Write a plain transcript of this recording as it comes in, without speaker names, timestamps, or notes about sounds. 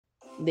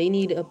they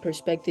need a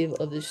perspective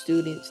of the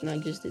students,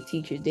 not just the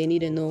teachers. They need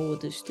to know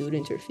what the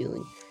students are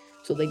feeling.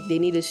 So like they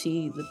need to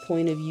see the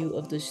point of view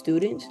of the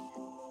students.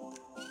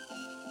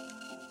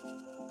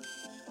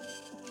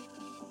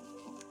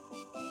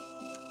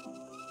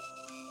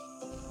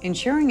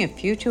 Ensuring a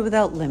future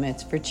without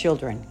limits for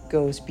children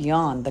goes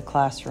beyond the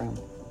classroom.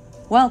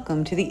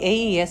 Welcome to the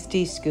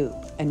AESD Scoop,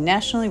 a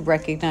nationally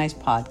recognized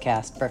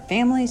podcast for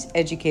families,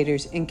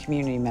 educators, and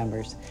community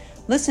members.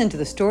 Listen to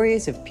the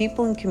stories of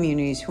people and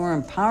communities who are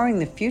empowering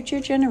the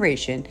future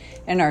generation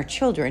and our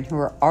children who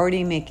are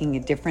already making a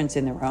difference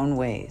in their own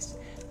ways.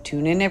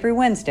 Tune in every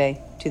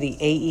Wednesday to the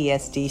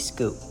AESD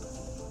Scoop.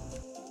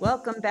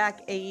 Welcome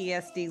back,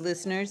 AESD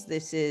listeners.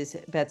 This is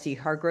Betsy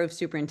Hargrove,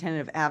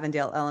 Superintendent of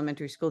Avondale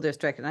Elementary School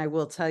District, and I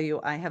will tell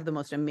you, I have the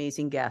most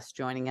amazing guests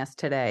joining us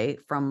today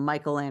from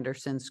Michael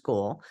Anderson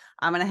School.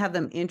 I'm going to have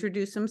them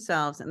introduce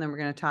themselves, and then we're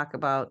going to talk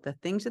about the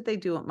things that they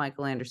do at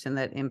Michael Anderson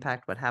that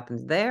impact what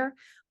happens there,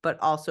 but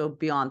also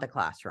beyond the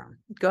classroom.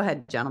 Go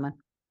ahead, gentlemen.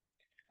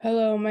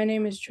 Hello, my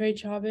name is Trey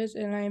Chavez,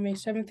 and I am a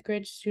 7th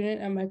grade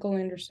student at Michael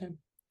Anderson.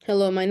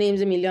 Hello, my name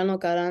is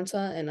Emiliano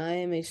Carranza, and I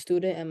am a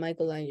student at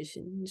Michael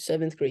Anderson,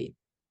 7th grade.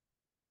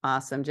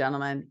 Awesome,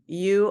 gentlemen.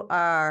 You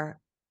are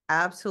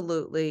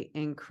absolutely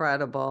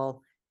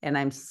incredible. And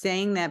I'm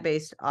saying that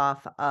based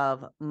off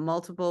of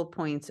multiple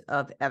points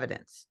of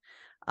evidence.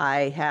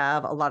 I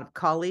have a lot of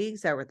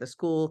colleagues that were at the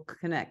School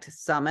Connect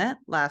Summit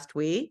last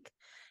week.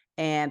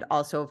 And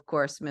also, of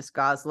course, Ms.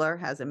 Gosler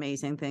has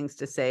amazing things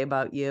to say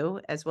about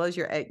you, as well as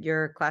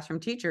your classroom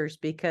teachers,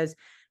 because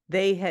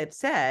they had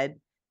said,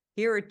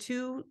 here are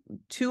two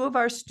of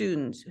our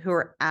students who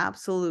are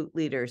absolute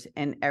leaders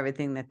in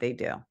everything that they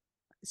do.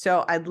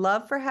 So I'd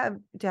love to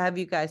have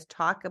you guys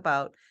talk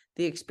about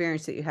the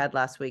experience that you had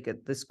last week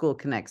at the School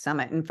Connect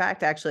Summit. In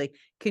fact, actually,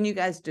 can you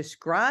guys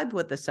describe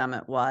what the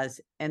summit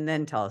was and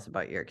then tell us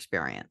about your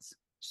experience?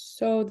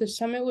 So the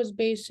summit was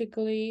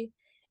basically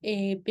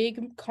a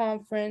big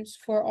conference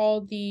for all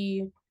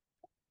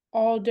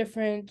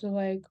different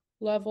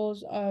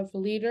levels of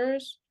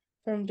leaders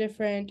from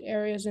different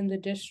areas in the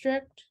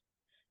district.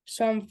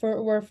 Some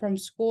were from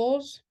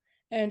schools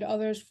and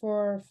others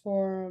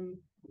from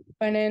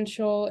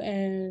financial,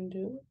 and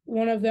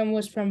one of them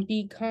was from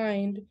Be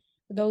Kind.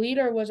 The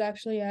leader was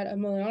actually at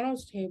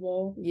Emiliano's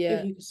table. Yeah.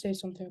 If you could say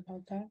something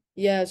about that.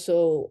 Yeah,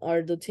 so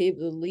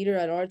the leader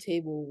at our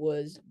table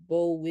was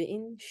Bo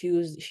Witten.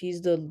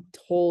 She's the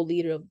whole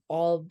leader of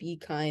All Be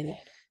Kind,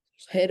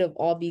 head of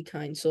All Be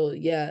Kind. So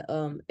yeah,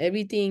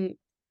 everybody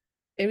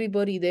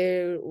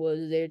there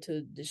was there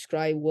to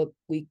describe what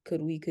we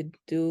could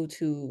do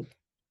to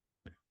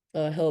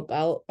help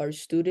out our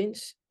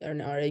students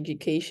and our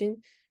education.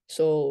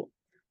 So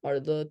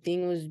the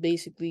thing was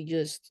basically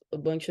just a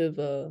bunch of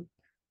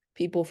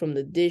people from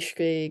the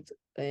district,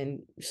 and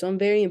some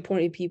very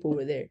important people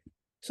were there.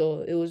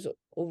 So it was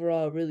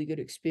overall a really good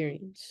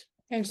experience.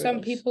 And some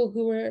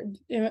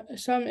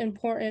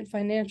important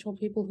financial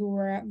people who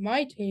were at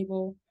my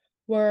table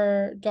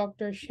were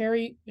Dr.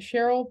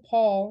 Cheryl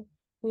Paul,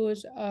 who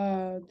is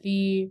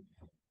the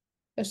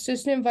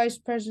Assistant Vice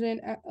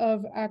President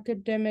of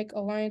Academic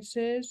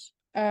Alliances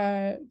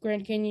at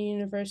Grand Canyon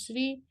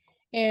University,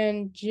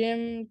 and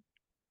Jim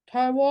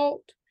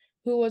Tywalt,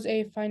 who was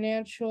a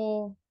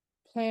financial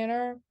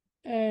planner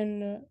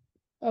and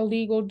a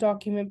legal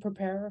document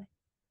preparer.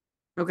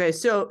 Okay,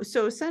 so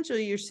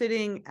essentially you're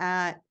sitting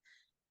at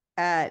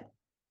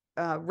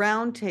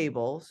round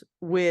tables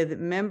with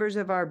members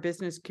of our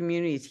business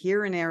communities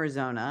here in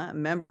Arizona, a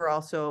member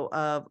also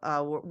of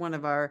one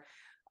of our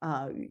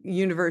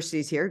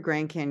universities here,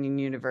 Grand Canyon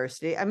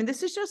University. I mean,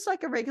 this is just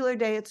like a regular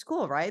day at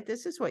school, right?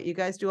 This is what you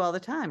guys do all the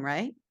time,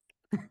 right?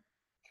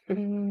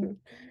 No,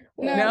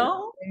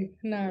 No?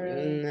 not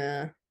really.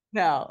 Nah,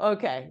 No.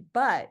 Okay.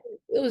 But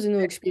it was a new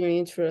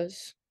experience for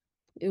us.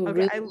 It was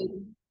okay,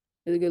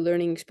 really good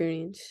learning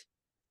experience.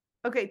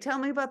 okay, tell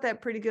me about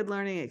that pretty good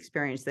learning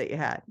experience that you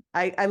had.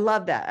 I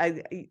love that.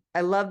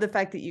 I love the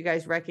fact that you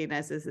guys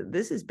recognize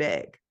this is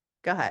big.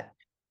 Go ahead.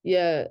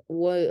 Yeah,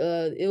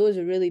 it was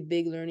a really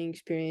big learning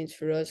experience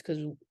for us because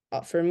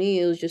for me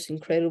it was just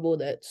incredible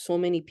that so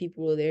many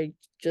people were there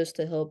just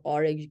to help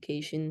our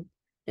education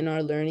and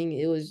our learning.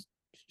 It was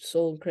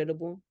so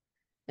incredible,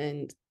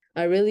 and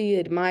I really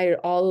admire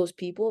all those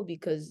people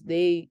because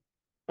they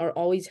are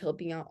always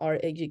helping out our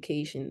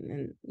education,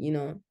 and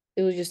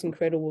it was just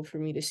incredible for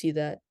me to see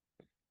that.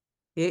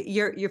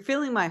 You're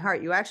feeling my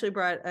heart. You actually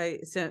brought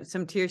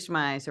some tears to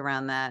my eyes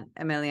around that,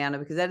 Emiliano,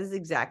 because that is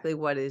exactly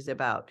what it is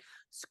about.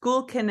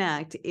 School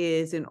Connect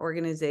is an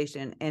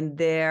organization, and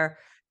their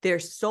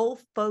sole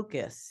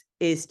focus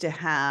is to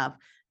have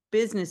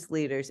business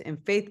leaders and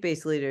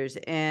faith-based leaders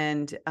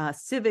and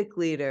civic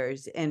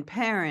leaders and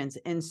parents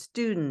and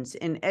students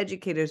and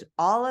educators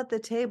all at the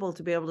table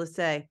to be able to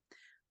say,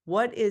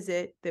 what is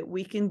it that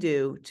we can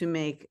do to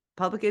make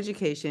public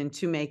education,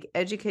 to make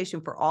education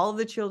for all of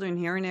the children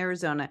here in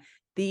Arizona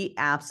the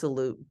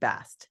absolute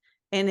best?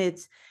 And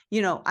it's,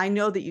 I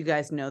know that you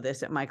guys know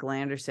this at Michael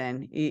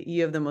Anderson.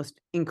 You have the most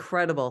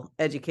incredible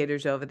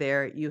educators over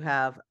there. You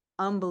have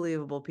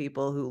unbelievable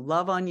people who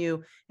love on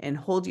you and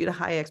hold you to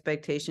high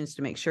expectations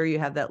to make sure you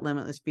have that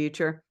limitless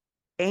future.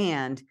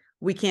 And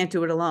we can't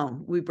do it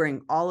alone. We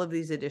bring all of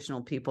these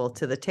additional people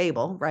to the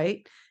table,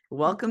 right?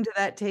 Welcome to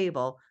that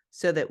table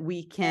so that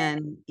we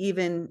can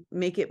even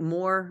make it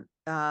more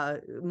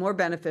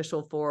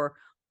beneficial for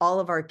all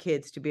of our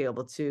kids to be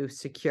able to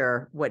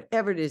secure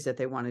whatever it is that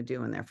they want to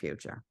do in their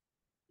future.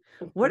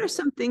 What are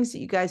some things that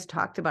you guys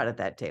talked about at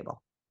that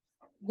table?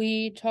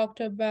 We talked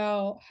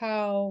about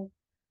how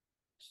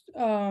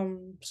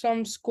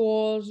some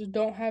schools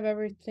don't have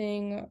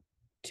everything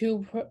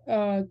to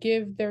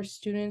give their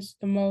students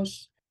the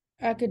most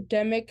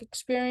academic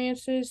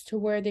experiences to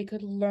where they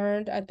could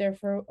learn at their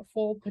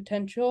full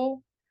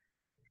potential,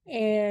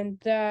 and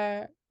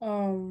that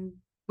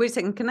Wait a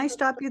second, can I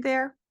stop you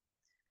there?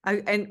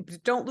 And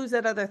don't lose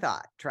that other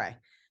thought, Trey.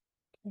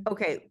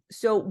 Okay,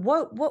 so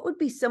what would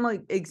be some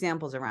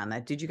examples around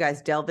that? Did you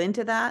guys delve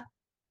into that?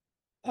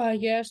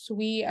 yes,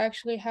 we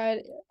actually had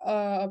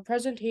a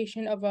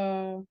presentation of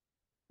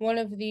one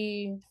of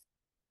the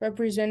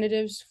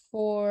representatives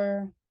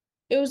for,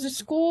 it was a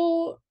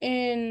school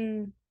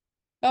in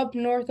up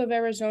north of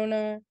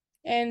Arizona,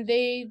 and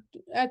they,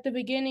 at the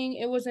beginning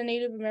it was a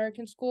Native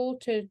American school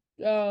to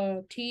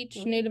teach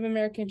Native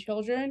American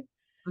children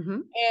Mm-hmm.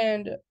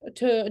 and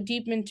to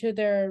deep into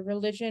their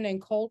religion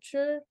and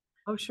culture.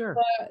 Oh, sure.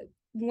 But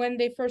when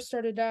they first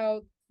started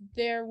out,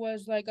 there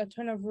was like a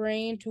ton of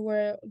rain to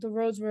where the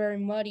roads were very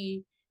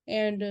muddy,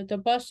 and the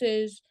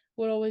buses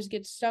would always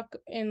get stuck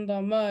in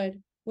the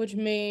mud, which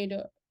made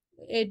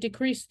it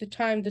decreased the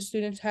time the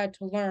students had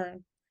to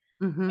learn.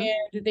 Mm-hmm.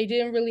 And they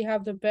didn't really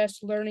have the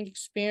best learning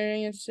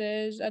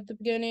experiences at the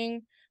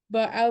beginning,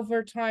 but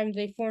over time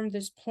they formed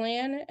this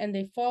plan and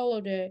they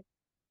followed it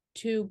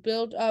to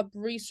build up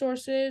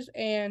resources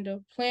and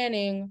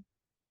planning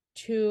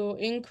to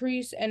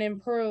increase and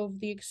improve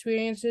the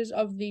experiences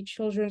of the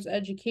children's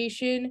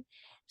education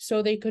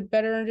so they could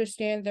better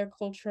understand their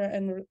culture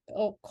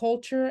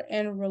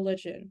and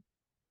religion.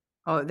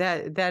 Oh,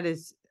 that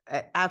is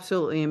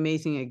absolutely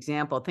amazing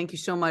example. Thank you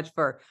so much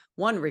for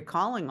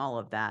recalling all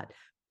of that.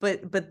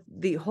 But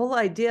the whole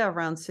idea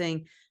around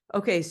saying,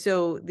 okay,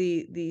 so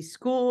the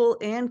school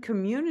and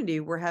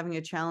community were having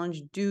a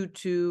challenge due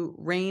to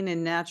rain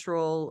and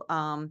natural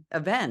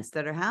events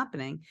that are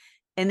happening,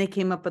 and they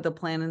came up with a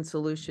plan and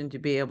solution to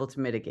be able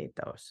to mitigate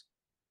those.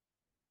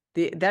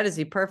 That is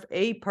a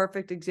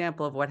perfect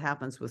example of what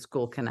happens with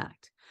School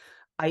Connect.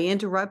 I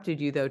interrupted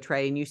you though,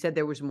 Trey, and you said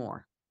there was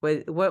more.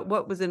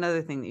 What was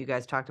another thing that you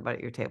guys talked about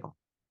at your table?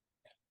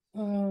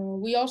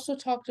 We also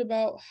talked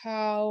about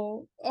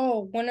how,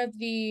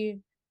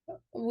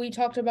 we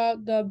talked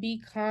about the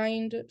Be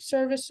Kind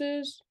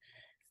services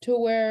to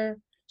where,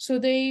 so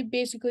they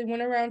basically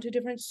went around to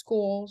different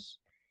schools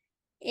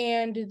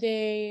and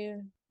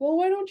well,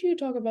 why don't you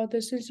talk about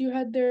this since you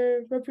had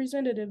their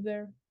representative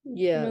there,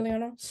 Yeah.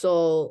 Emiliano?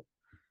 So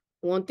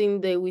one thing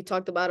that we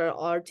talked about at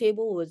our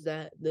table was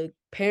that the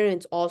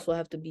parents also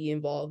have to be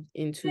involved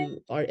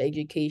into our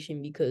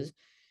education, because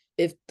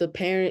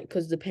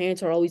because the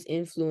parents are always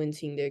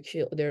influencing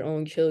their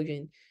own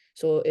children.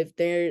 So if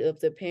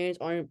the parents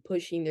aren't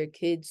pushing their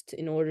kids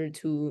in order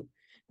to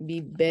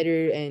be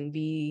better and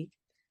be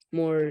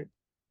more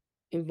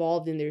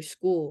involved in their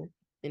school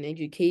and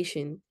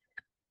education,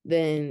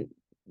 then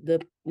the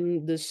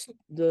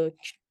the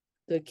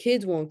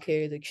kids won't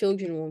care, the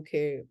children won't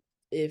care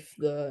if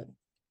the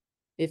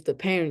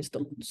parents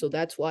don't. So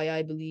that's why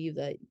I believe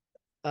that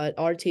at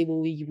our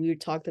table we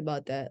talked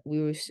about that.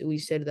 We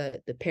said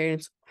that the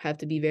parents have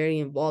to be very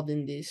involved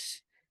in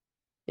this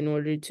in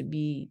order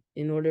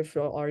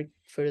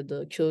for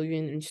the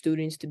children and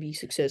students to be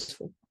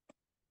successful.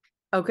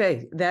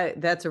 Okay,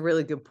 that's a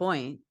really good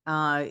point.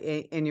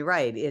 And you're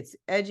right. It's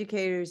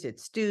educators,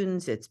 it's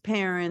students, it's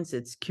parents,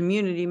 it's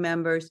community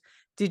members.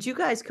 Did you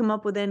guys come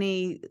up with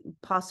any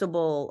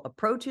possible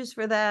approaches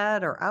for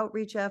that or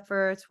outreach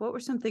efforts? What were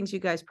some things you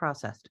guys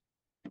processed?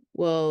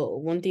 Well,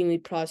 one thing we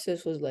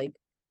processed was like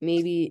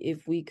maybe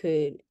if we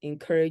could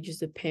encourage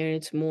the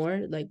parents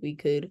more, like we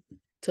could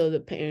tell the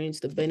parents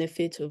the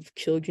benefits of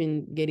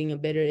children getting a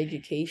better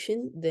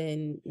education,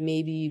 then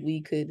maybe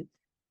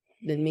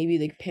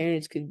the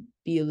parents could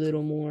be a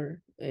little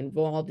more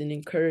involved and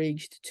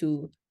encouraged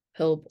to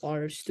help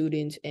our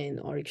students and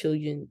our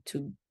children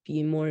to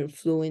be more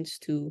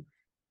influenced to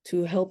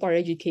help our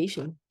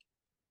education.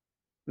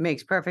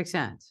 Makes perfect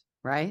sense,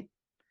 right?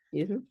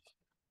 Yeah.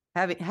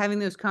 Having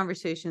those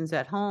conversations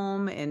at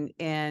home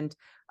and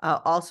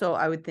also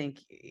I would think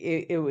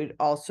it would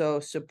also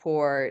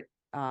support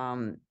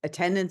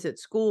attendance at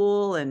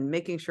school and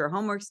making sure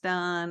homework's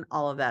done,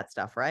 all of that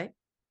stuff, right?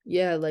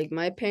 Yeah, like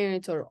my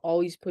parents are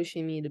always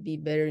pushing me to be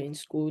better in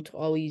school, to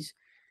always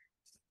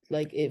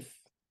like if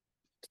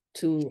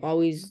to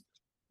always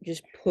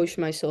just push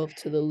myself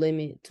to the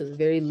limit, to the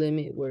very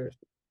limit where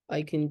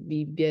I can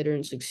be better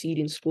and succeed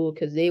in school,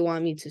 because they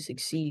want me to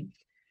succeed.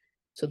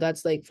 So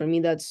that's like for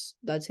me, that's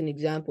an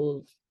example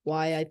of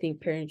why I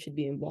think parents should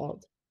be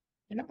involved.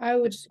 And I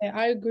would say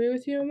I agree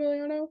with you,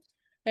 Emiliano.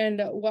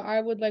 And what I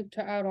would like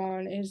to add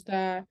on is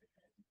that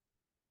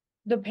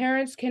the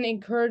parents can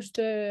encourage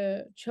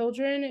the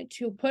children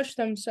to push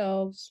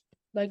themselves,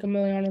 like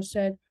Emiliano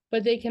said,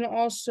 but they can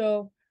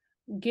also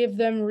give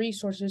them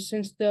resources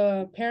since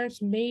the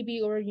parents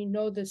maybe already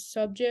know the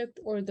subject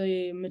or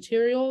the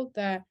material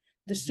that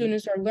the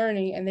students are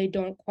learning and they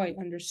don't quite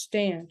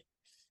understand.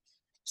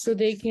 So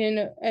they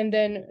can, and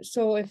then,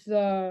 so if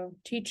the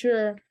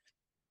teacher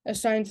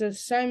assigns an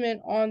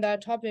assignment on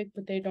that topic,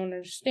 but they don't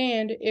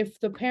understand, if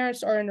the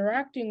parents are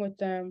interacting with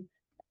them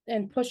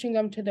and pushing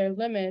them to their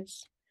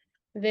limits,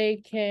 they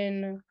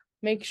can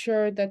make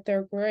sure that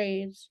their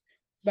grades,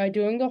 by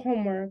doing the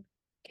homework,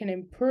 can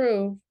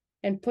improve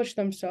and push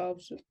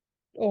themselves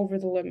over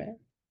the limit.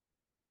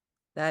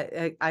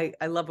 That I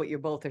love what you're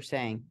both are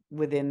saying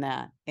within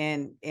that,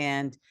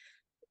 and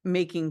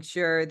making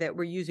sure that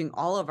we're using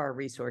all of our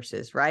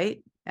resources,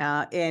 right?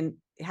 And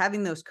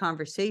having those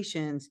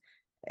conversations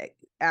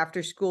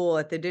after school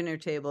at the dinner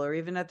table or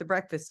even at the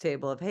breakfast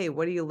table of, hey,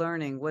 what are you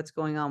learning? What's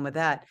going on with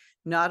that?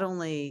 Not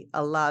only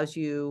allows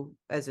you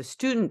as a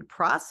student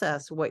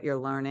process what you're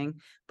learning,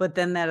 but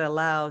then that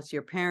allows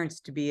your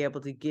parents to be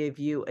able to give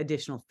you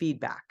additional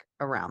feedback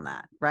around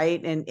that, right?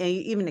 And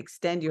even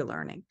extend your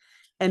learning.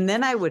 And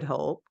then I would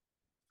hope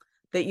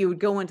that you would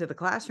go into the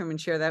classroom and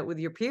share that with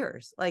your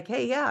peers. Like,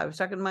 hey, yeah, I was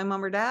talking to my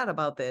mom or dad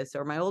about this,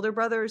 or my older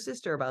brother or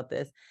sister about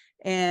this.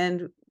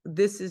 And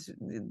this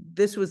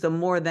was the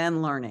more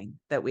than learning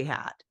that we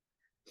had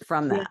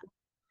from that.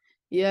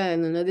 Yeah,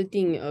 and another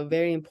thing, a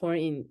very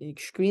important,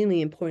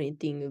 extremely important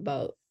thing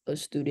about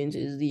students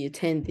is the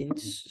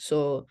attendance.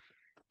 So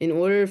in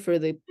order for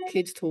the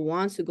kids to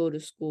want to go to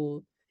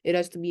school, it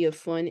has to be a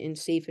fun and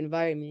safe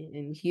environment.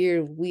 And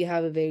here we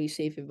have a very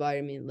safe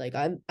environment. Like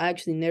I've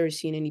actually never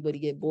seen anybody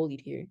get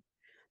bullied here. Oh,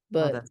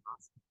 But that's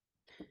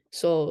awesome.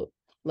 so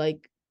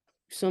like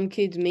some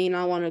kids may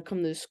not want to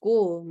come to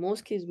school.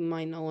 Most kids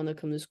might not want to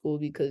come to school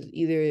because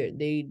either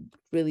they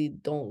really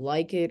don't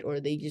like it or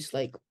they just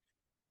like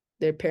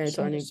their parents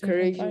aren't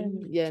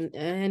encouraging. Yeah,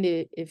 and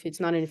if it's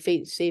not in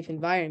a safe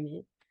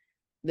environment,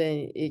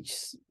 then it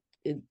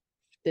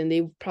then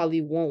they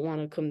probably won't want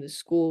to come to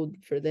school.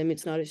 For them,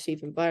 it's not a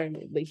safe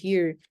environment. But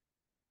here,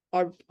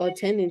 our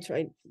attendance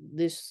right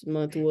this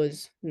month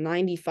was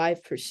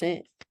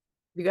 95%.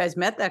 You guys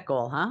met that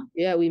goal, huh?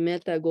 Yeah, we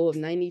met that goal of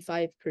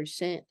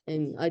 95%,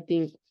 and I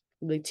think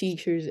the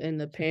teachers and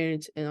the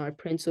parents and our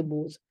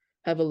principals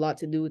have a lot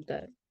to do with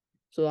that.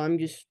 So I'm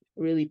just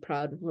really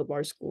proud of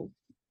our school.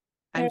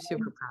 I'm And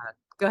super proud.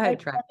 Go I ahead,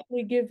 can Trey.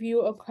 actually give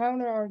you a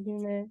counter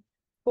argument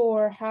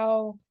for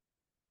how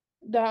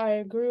that I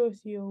agree with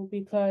you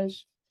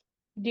because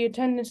the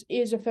attendance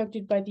is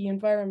affected by the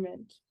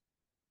environment.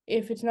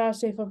 If it's not a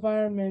safe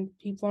environment,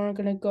 people aren't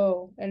going to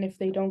go. And if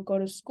they don't go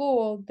to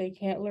school, they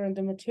can't learn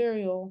the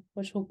material,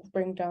 which will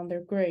bring down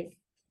their grade.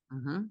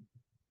 And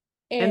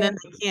And then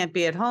they can't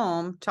be at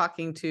home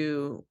talking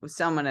to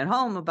someone at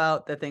home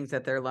about the things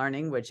that they're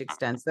learning, which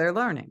extends their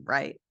learning,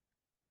 right?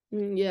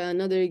 Yeah,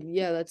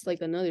 that's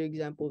like another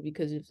example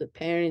because if the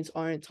parents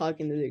aren't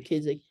talking to their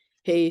kids like,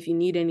 hey, if you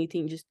need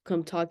anything, just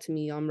come talk to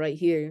me. I'm right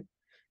here.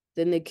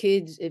 Then the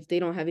kids, if they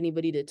don't have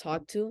anybody to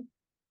talk to,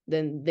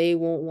 then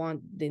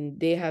then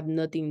they have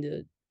nothing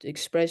to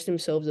express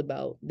themselves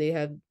about. They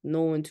have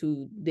no one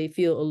they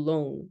feel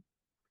alone.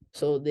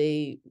 So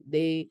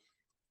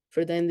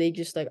for them, they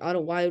just like,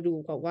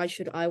 why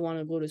should I want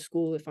to go to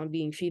school if I'm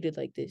being treated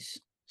like this?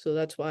 So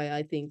that's why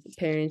I think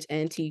parents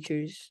and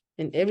teachers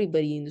and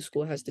everybody in the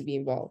school has to be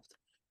involved.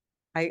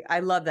 I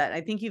love that.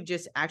 I think you've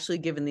just actually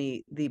given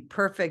the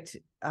perfect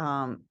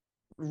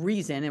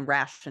reason and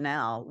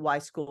rationale why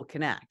School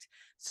Connect.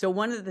 So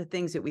one of the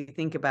things that we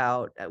think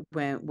about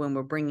when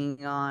we're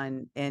bringing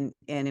on and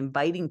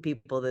inviting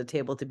people to the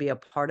table to be a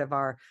part of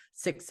our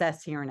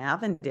success here in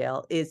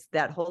Avondale is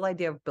that whole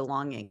idea of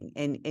belonging.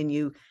 And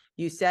you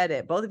said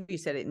it, both of you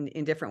said it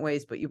in different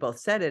ways, but you both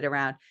said it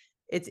around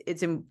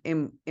it's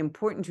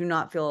important to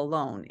not feel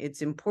alone.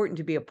 It's important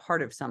to be a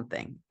part of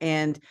something.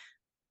 And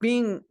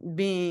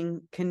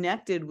being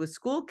connected with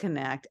School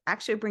Connect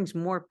actually brings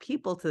more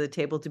people to the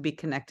table to be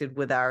connected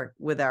with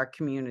our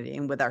community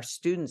and with our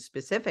students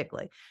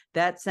specifically.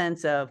 That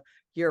sense of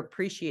you're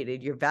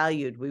appreciated, you're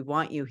valued, we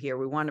want you here,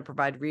 we want to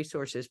provide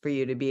resources for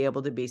you to be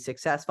able to be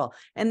successful.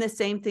 And the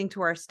same thing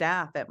to our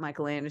staff at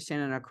Michael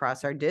Anderson and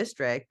across our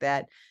district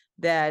that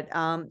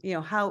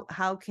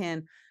how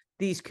can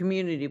these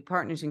community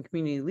partners and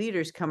community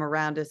leaders come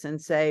around us and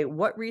say,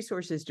 what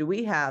resources do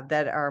we have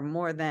that are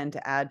more than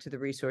to add to the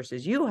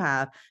resources you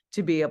have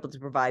to be able to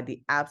provide the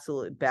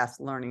absolute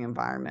best learning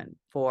environment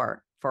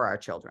for our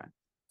children?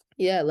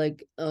 Yeah,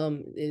 like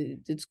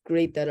it's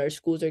great that our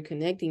schools are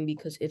connecting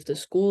because if the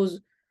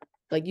schools,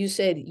 like you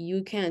said,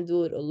 you can't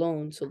do it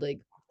alone. So like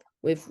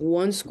if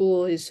one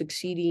school is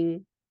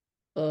succeeding,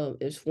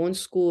 if one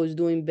school is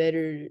doing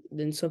better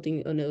than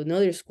something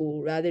another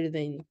school, rather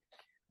than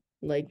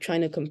like trying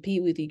to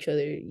compete with each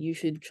other, you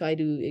should try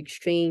to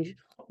exchange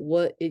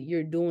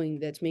you're doing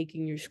that's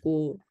making your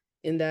school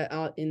in that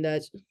out in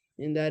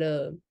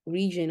that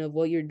region of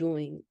what you're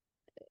doing,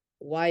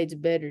 why it's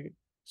better,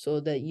 so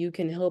that you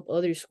can help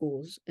other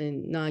schools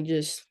and not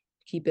just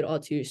keep it all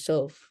to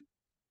yourself.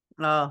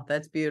 Oh,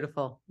 that's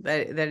beautiful.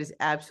 That is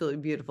absolutely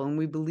beautiful. And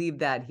we believe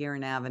that here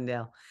in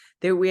Avondale.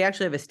 There, we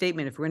actually have a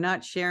statement. If we're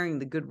not sharing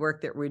the good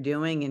work that we're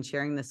doing and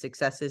sharing the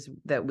successes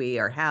that we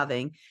are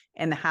having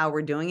and how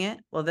we're doing it,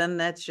 well, then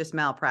that's just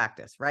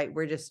malpractice, right?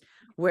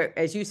 We're,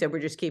 as you said, we're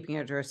just keeping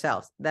it to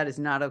ourselves. That is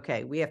not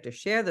okay. We have to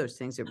share those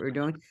things that we're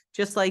doing,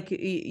 just like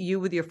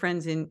you with your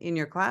friends in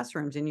your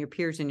classrooms and your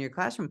peers in your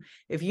classroom.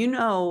 If you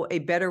know a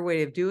better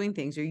way of doing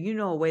things, or you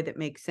know a way that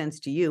makes sense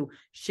to you,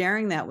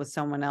 sharing that with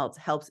someone else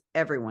helps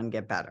everyone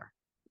get better,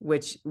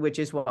 which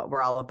is what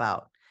we're all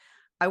about.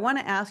 I want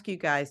to ask you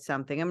guys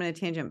something. I'm going to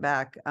tangent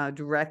back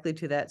directly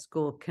to that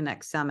School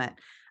Connect Summit.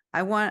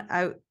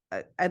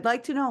 I'd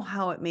like to know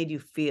how it made you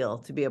feel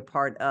to be a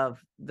part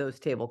of those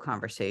table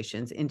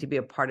conversations and to be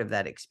a part of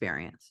that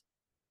experience.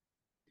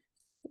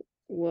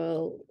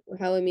 Well,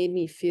 how it made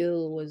me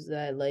feel was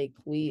that like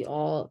we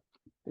all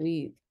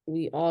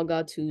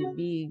got to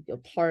be a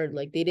part.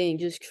 Like they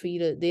didn't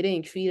treat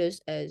us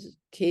as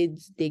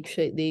kids.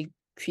 They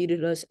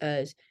treated us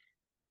as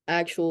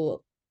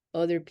actual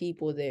other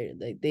people there.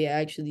 Like they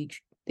As treated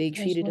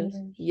us.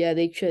 leaders. Yeah,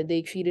 they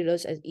treated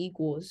us as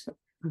equals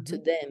to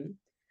them.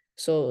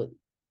 So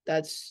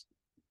that's,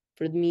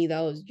 for me, that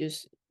was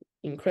just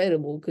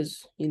incredible,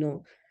 because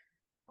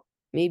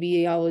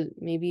maybe I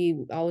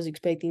was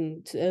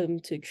expecting them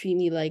to treat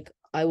me like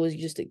I was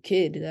just a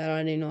kid that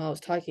I didn't know I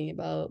was talking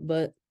about,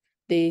 but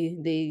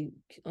they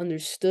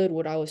understood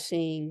what I was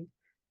saying.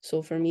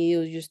 So for me, it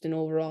was just an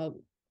overall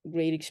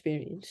great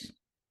experience.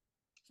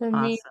 For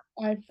me,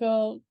 Awesome. I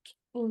felt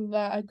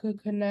that I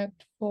could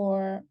connect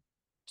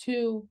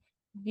to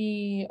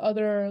the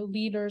other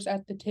leaders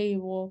at the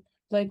table.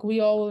 Like we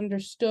all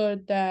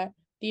understood that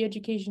the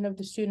education of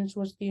the students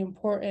was the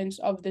importance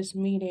of this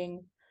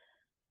meeting.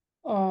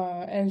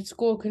 And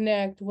School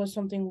Connect was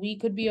something we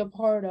could be a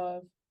part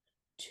of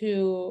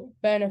to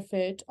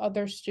benefit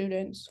other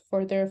students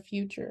for their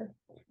future.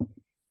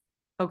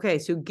 Okay,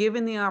 so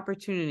given the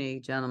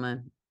opportunity,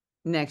 gentlemen,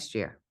 next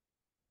year,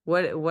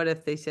 what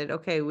if they said,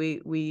 okay,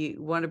 we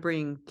want to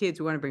bring kids,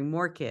 we want to bring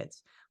more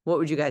kids? What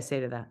would you guys say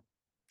to that?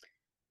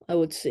 I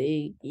would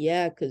say,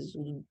 yeah, because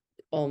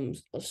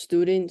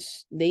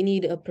students, they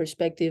need a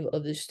perspective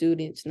of the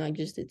students, not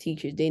just the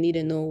teachers. They need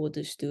to know what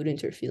the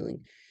students are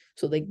feeling.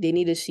 So like they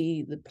need to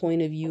see the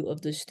point of view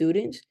of the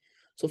students.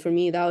 So for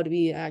me, that would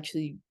be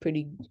actually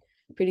pretty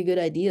good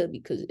idea,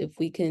 because if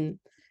they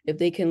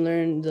can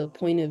learn the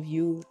point of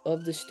view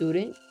of the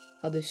student,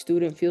 how the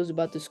student feels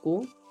about the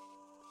school,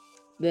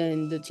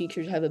 then the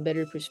teachers have a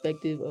better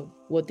perspective of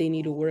what they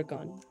need to work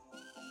on.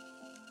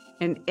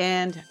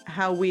 And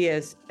how we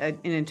as an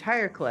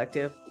entire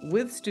collective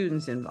with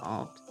students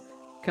involved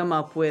come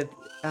up with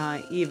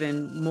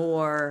even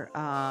more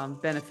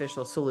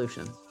beneficial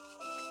solutions.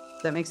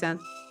 Does that make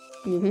sense?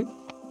 Mm-hmm.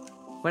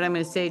 What I'm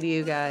going to say to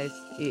you guys,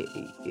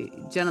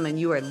 gentlemen,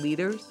 you are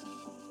leaders.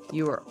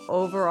 You are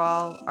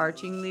overall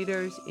arching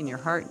leaders in your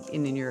heart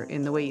and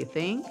in the way you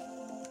think.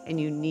 And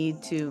you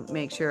need to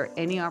make sure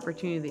any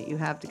opportunity that you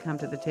have to come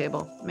to the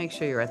table, make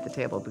sure you're at the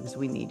table, because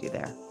we need you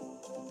there.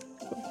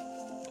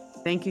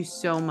 Thank you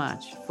so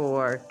much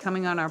for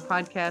coming on our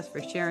podcast,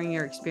 for sharing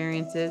your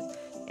experiences,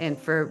 and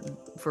for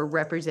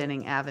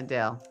representing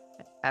Avondale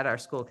at our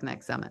School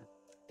Connect Summit.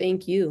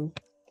 Thank you.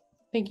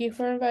 Thank you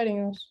for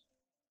inviting us.